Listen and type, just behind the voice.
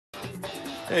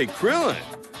Hey, Krillin.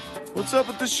 What's up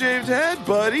with the shaved head,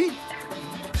 buddy?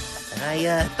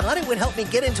 I thought it would help me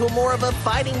get into more of a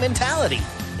fighting mentality.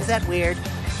 Is that weird?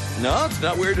 No, it's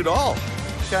not weird at all.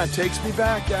 Kinda takes me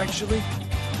back, actually.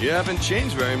 You haven't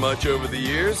changed very much over the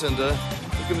years, and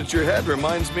looking at your head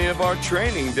reminds me of our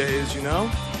training days, you know?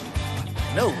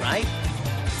 No, right?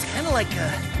 It's kind of like,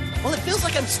 well, it feels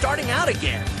like I'm starting out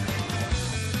again.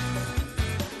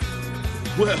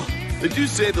 Well, they do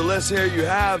say the less hair you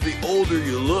have, the older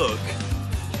you look.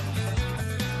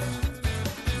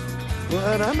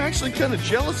 But I'm actually kind of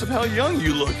jealous of how young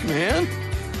you look, man.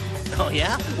 Oh,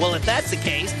 yeah? Well, if that's the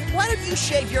case, why don't you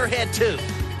shave your head, too?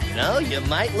 You know, you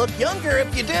might look younger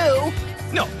if you do.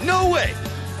 No way!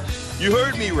 You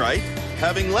heard me right.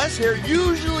 Having less hair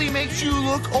usually makes you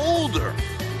look older.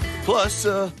 Plus,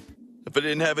 if I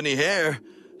didn't have any hair,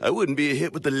 I wouldn't be a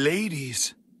hit with the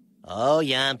ladies. Oh,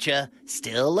 Yamcha,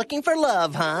 still looking for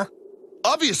love, huh?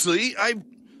 Obviously, I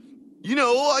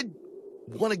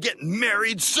want to get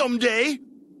married someday.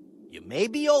 You may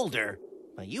be older,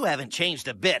 but you haven't changed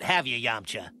a bit, have you,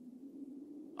 Yamcha?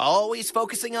 Always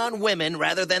focusing on women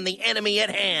rather than the enemy at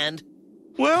hand.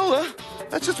 Well,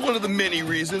 that's just one of the many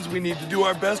reasons we need to do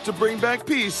our best to bring back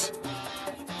peace.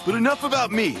 But enough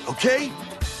about me, okay?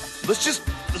 Let's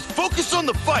focus on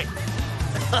the fight.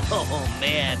 Oh,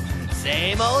 man.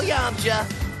 Same old Yamcha.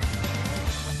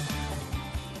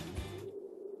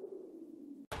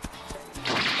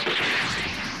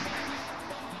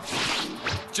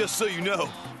 Just so you know,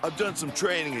 I've done some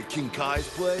training at King Kai's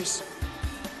place.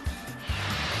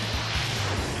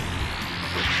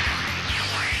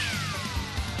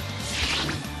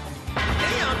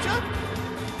 Hey, Yamcha!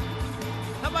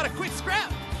 How about a quick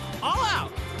scrap? All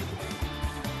out!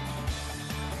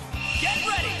 Get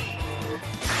ready!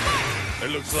 It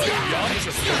looks like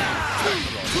Yamcha's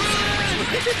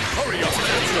hurry up,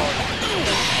 John!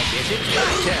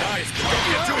 Nice, but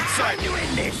you're too excited!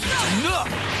 Enough!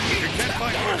 If you can't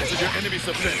find holes in your enemy's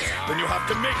defense, then you have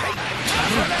to make them.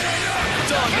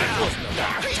 Done, that was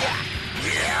enough.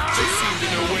 They seem to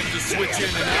know when to switch in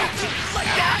and out.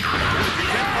 Like that! If you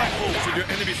can't find holes in your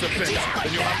enemy's defense, then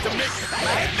you have to make them.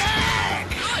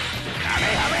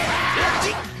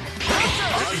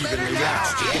 Evenly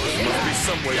matched. There must be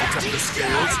some way to tip the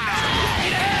scales.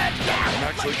 I'm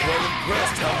actually quite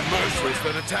impressed how merciless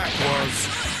that attack was.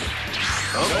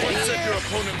 No one said your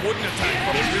opponent wouldn't attack,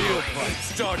 but the real fight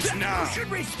starts now.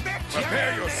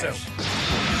 Prepare yourself.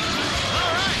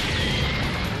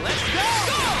 Let's go!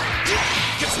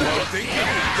 Smart thinking.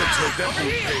 Let's hope that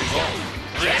move pays off.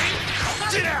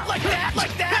 Like that!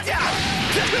 Like that!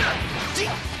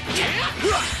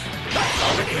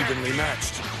 Evenly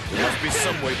matched. There must be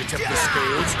some way to tip the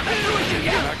scales.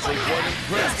 I'm actually quite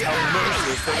impressed how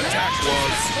merciless that attack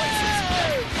was.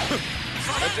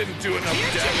 That didn't do enough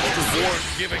damage to warrant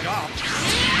giving up.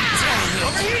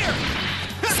 Over here!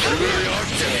 You really are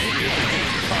getting me if you can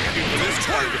cocky with this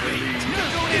kind of a lead. Not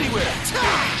going anywhere!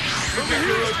 You think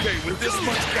you're okay with this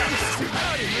much capacity?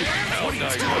 Hell no,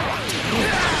 you don't.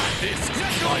 This is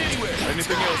Not going anywhere!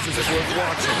 Anything else isn't worth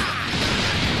watching.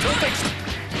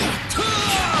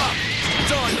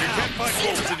 Done! You can't find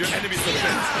holes in your enemy's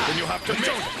defense, then you have to make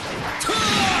them.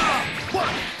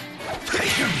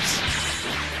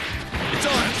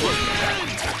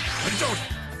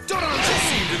 Don't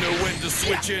seem to know when to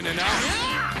switch in and out.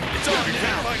 If you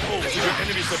can't find holes in your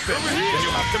enemy's defense, then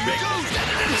you have to make them.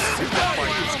 That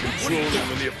fight is controlling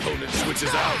when the opponent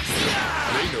switches out.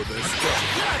 They know their stuff.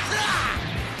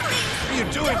 What are you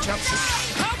doing, Chumps?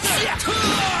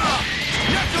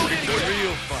 The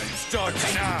real fight starts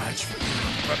now.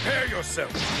 Prepare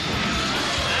yourself.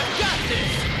 I've got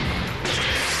this!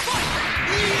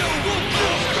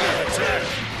 Bad attack.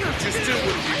 But you still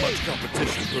wouldn't be much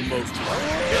competition for most of them.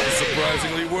 It's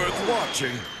surprisingly worth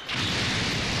watching.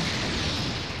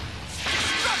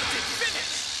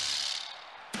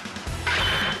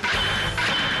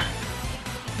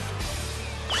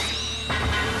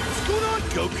 What's going on,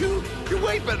 Goku? You're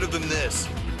way better than this.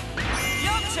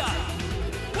 Yamcha!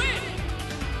 Win!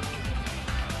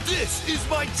 This is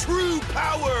my true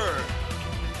power!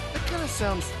 That kind of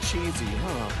sounds cheesy,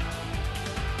 huh?